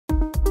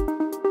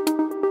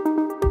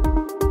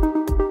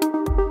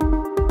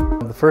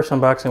first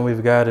unboxing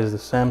we've got is the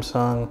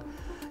Samsung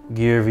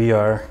Gear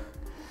VR.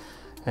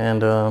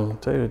 And to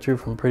tell you the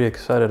truth, I'm pretty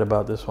excited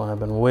about this one. I've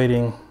been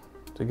waiting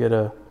to get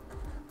a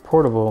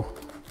portable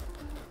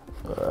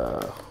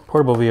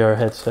VR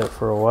headset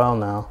for a while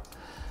now.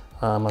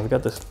 I've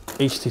got this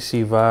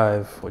HTC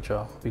Vive, which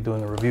I'll be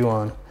doing a review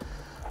on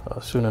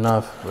soon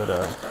enough. But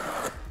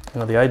you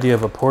know, the idea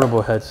of a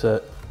portable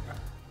headset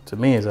to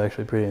me is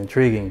actually pretty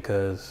intriguing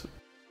because,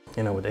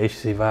 you know, with the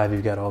HTC Vive,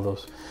 you've got all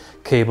those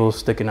cables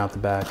sticking out the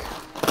back.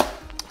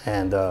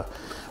 And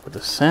with the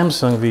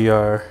Samsung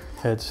VR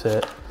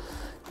headset,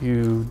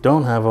 you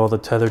don't have all the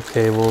tethered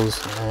cables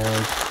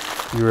and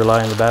you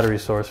rely on the battery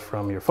source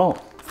from your phone.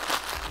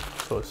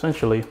 So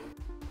essentially,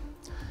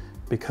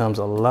 becomes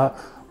a lot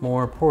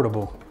more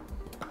portable.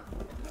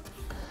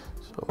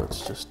 So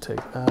let's just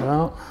take that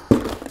out.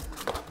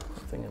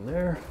 Nothing in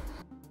there.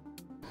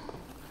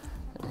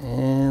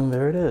 And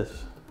there it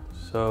is.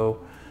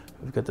 So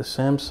we've got the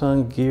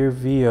Samsung Gear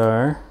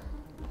VR.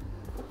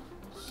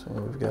 So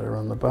we've got it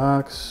on the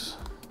box.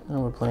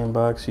 And we're playing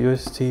box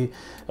USB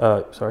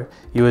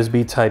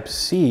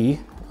Type-C,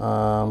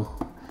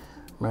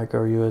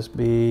 micro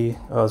USB.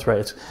 Oh, that's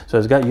right. So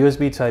it's got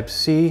USB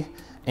Type-C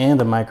and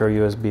a micro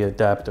USB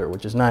adapter,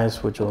 which is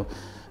nice, which will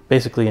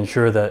basically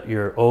ensure that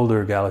your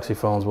older Galaxy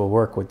phones will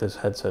work with this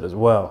headset as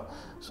well.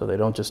 So they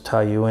don't just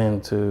tie you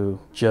into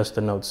just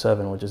the Note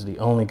 7, which is the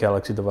only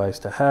Galaxy device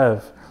to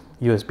have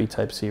USB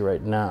Type-C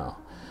right now.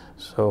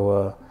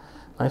 So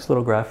nice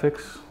little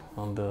graphics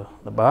on the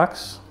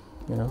box,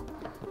 you know.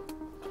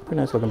 Pretty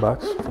nice looking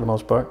box for the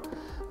most part.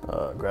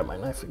 Grab my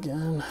knife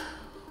again.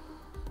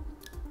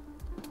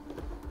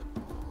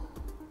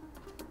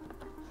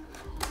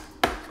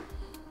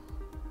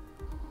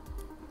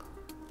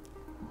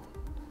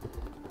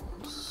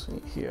 Let's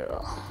see here.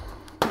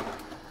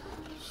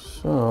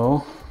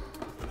 So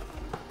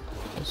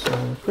it's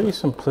pretty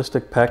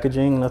simplistic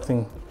packaging,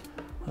 nothing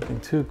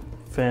too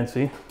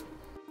fancy.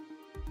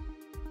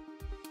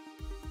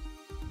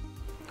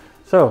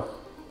 So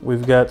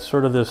we've got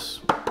sort of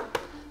this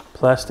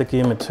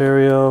plasticky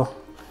material,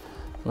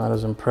 not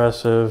as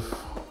impressive,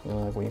 you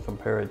know, like when you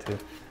compare it to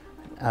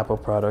Apple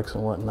products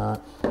and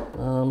whatnot.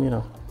 You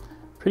know,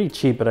 pretty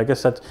cheap, but I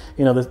guess that's,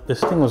 you know, this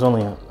thing was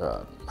only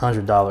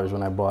 $100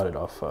 when I bought it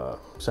off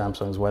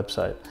Samsung's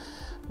website.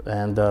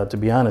 And to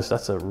be honest,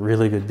 that's a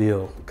really good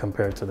deal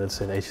compared to, let's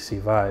say, the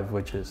HTC Vive,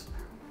 which is,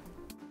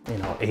 you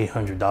know,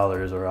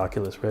 $800, or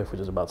Oculus Rift,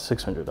 which is about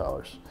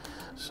 $600.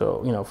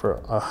 So, you know,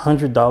 for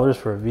 $100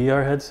 for a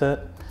VR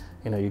headset,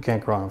 you know, you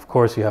can't go wrong. Of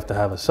course, you have to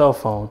have a cell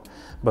phone,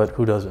 but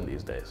who doesn't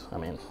these days? I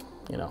mean,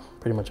 you know,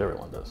 pretty much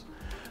everyone does.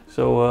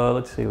 So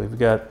let's see, we've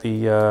got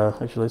the,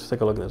 actually, let's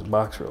take a look at this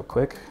box real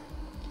quick.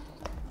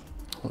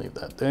 Leave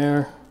that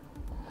there.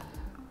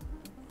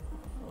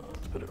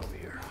 Let's put it over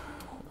here.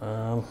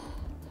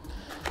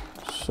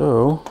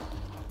 So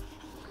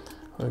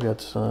we've got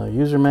some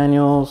user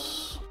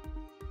manuals.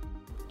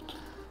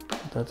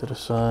 Put that to the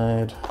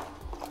side.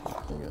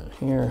 We got it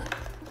here.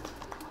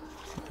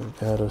 We've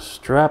got a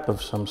strap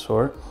of some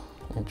sort.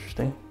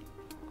 Interesting.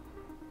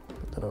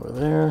 Put that over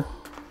there.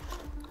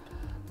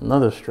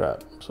 Another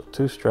strap. So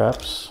two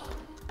straps.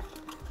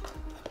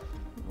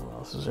 What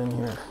else is in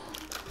here?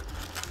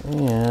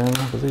 And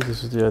I believe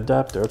this is the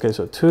adapter. Okay,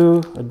 so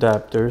two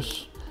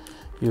adapters.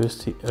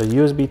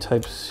 USB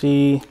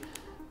Type-C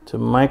to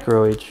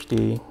micro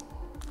HD.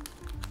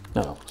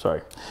 No,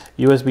 sorry.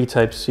 USB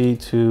Type-C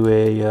to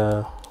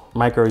a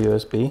micro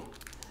USB.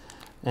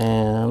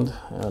 And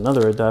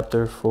another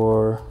adapter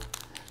for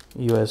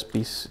micro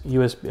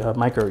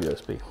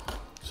USB.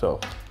 So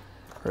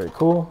very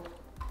cool.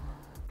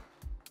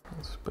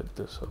 Let's put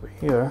this over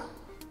here.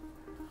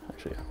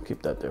 Actually, I'll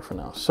keep that there for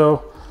now.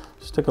 So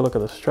let's take a look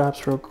at the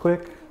straps real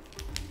quick.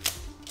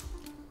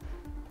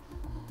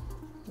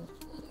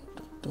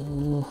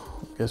 I'm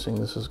guessing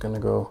this is going to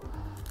go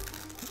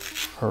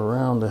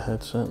around the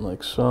headset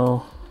like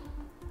so.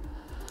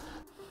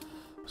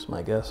 That's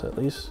my guess, at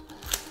least.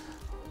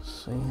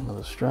 See,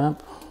 another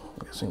strap.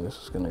 I'm guessing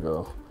this is going to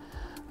go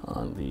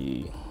on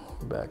the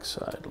back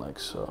side like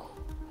so.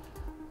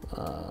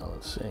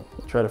 Let's see.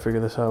 I'll try to figure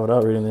this out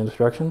without reading the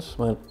instructions,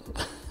 but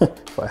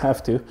if I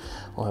have to,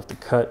 I'll have to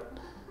cut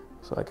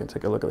so I can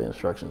take a look at the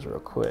instructions real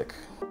quick.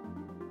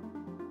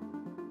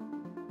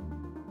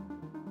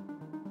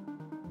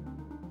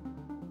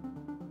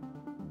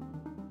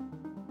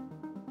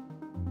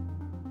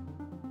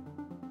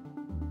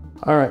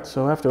 All right,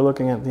 so after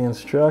looking at the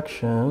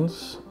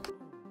instructions,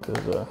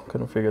 because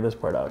couldn't figure this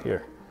part out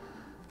here.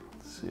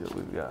 Let's see what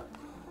we've got.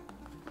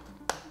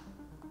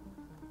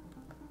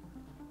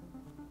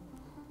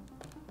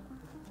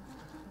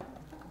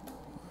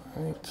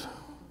 All right.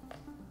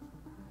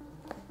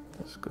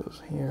 This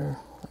goes here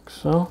like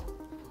so.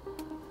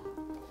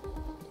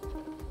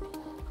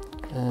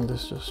 And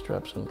this just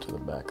straps into the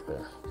back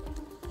there.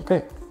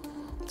 Okay,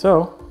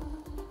 so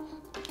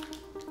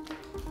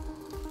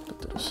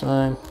put to the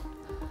side.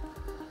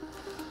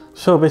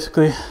 So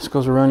basically, this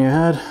goes around your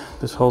head.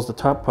 This holds the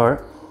top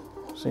part.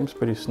 Seems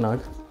pretty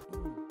snug.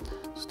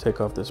 Let's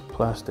take off this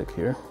plastic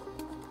here.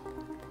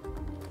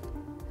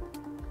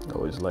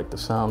 Always like the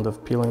sound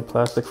of peeling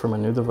plastic from a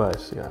new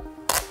device, yeah.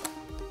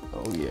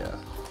 Oh yeah.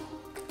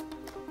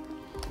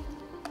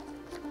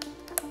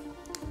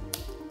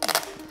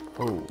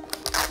 Oh.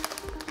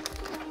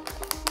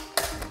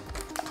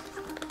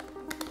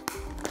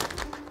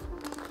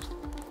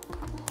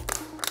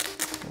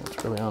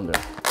 It's really on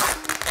there.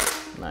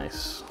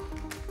 Nice.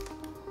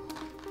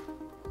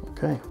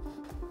 Okay.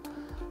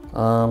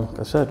 Like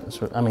I said,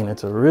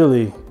 it's a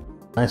really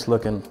nice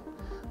looking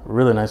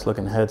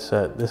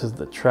headset. This is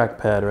the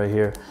trackpad right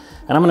here,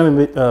 and I'm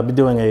going to be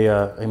doing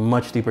a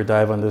much deeper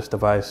dive on this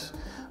device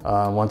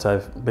once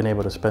I've been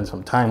able to spend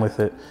some time with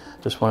it.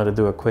 Just wanted to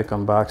do a quick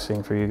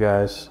unboxing for you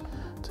guys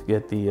to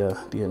get the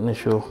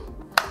initial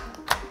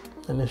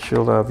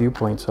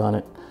viewpoints on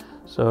it.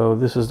 So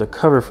this is the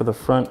cover for the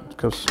front,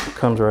 because it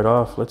comes right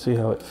off. Let's see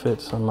how it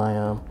fits on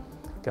my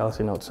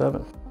Galaxy Note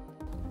 7.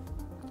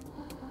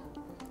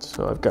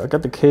 So I've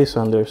got the case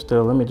on there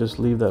still. Let me just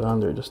leave that on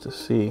there just to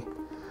see.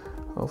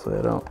 Hopefully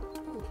I don't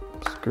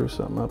screw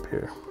something up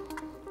here.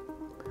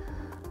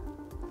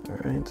 All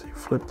right, so you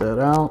flip that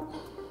out.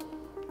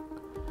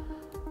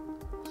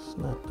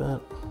 Snap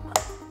that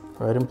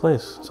right in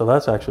place. So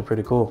that's actually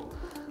pretty cool.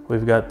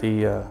 We've got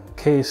the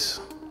case,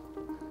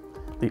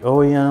 the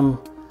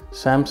OEM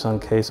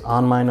Samsung case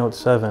on my Note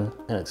 7,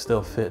 and it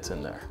still fits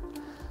in there.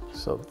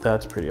 So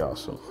that's pretty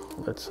awesome.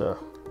 Let's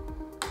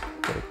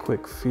get a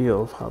quick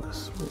feel of how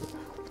this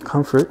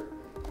comfort.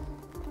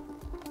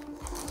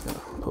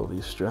 Pull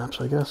these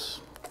straps, I guess.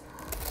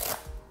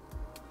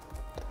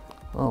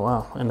 Oh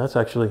wow, and that's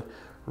actually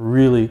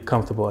really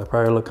comfortable. I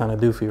probably look kind of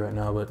doofy right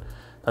now, but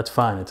that's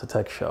fine. It's a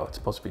tech show. It's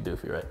supposed to be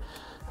doofy, right?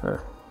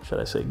 Or should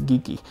I say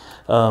geeky?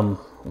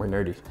 We're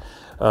nerdy.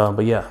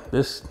 But yeah,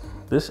 this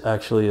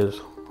actually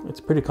is, it's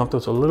pretty comfortable.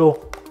 It's a little,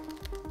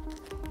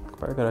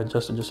 probably gotta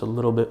adjust it just a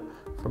little bit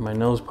for my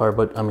nose part,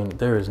 but I mean,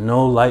 there is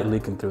no light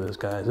leaking through this,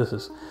 guys. This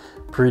is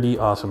pretty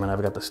awesome, and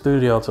I've got the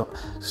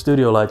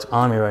studio lights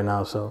on me right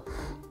now, so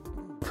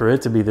for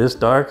it to be this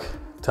dark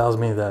tells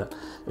me that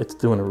it's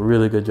doing a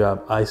really good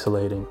job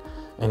isolating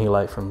any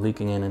light from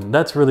leaking in, and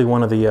that's really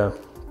one of the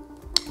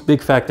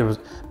big factors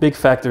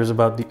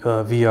about the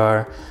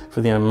VR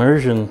for the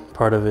immersion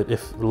part of it.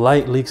 If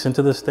light leaks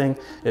into this thing,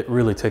 it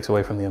really takes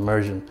away from the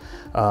immersion.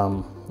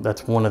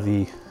 That's one of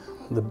the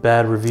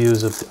bad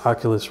reviews of the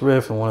Oculus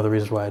Rift, and one of the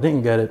reasons why I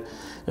didn't get it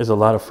is a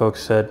lot of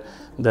folks said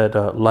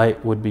that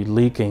light would be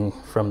leaking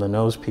from the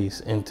nose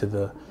piece into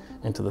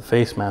the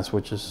face mask,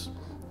 which is,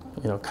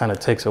 you know, kind of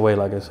takes away,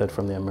 like I said,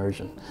 from the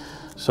immersion.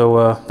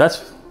 So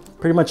that's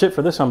pretty much it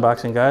for this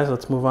unboxing, guys.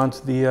 Let's move on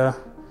to the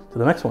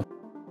next one.